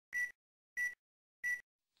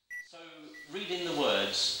reading the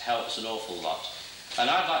words helps an awful lot. And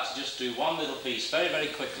I'd like to just do one little piece very, very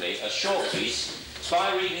quickly, a short piece,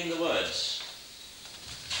 by reading the words.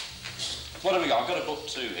 What have we got? I've got a book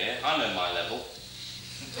 2 here. I know my level.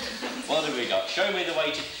 What have we got? Show me the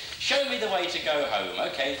way to go home.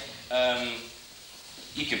 Okay.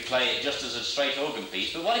 You could play it just as a straight organ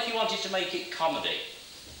piece, but what if you wanted to make it comedy?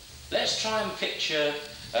 Let's try and picture,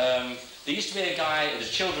 there used to be a guy, the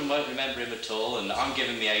children won't remember him at all, and I'm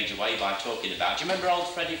giving my age away by talking about, do you remember old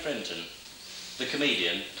Freddie Frinton, the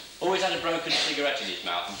comedian? Always had a broken cigarette in his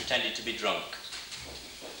mouth and pretended to be drunk.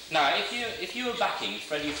 Now, if you were backing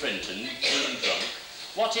Freddie Frinton being drunk,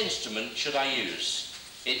 what instrument should I use?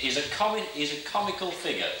 He's a comical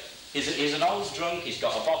figure. He's an old drunk, he's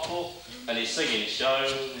got a bottle, and he's singing, "Show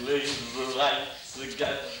me the lights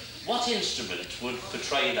again." What instrument would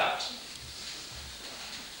portray that?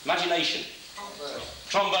 Imagination. Trombone.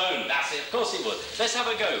 Trombone, that's it, of course it would. Let's have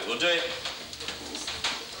a go, we'll do it.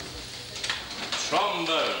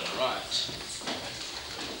 Trombone, right.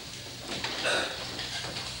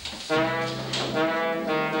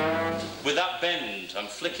 With that bend, I'm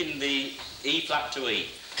flicking the E flat to E,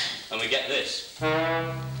 and we get this.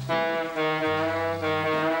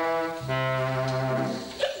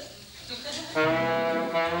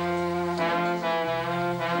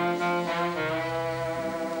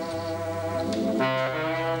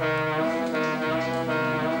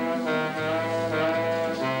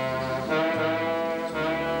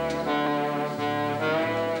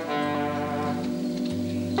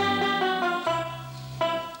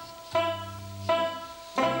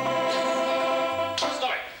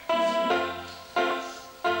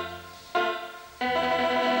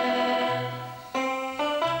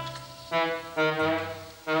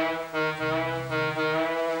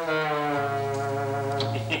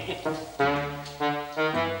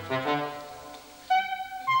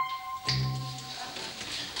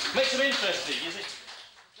 Makes them interesting, is it?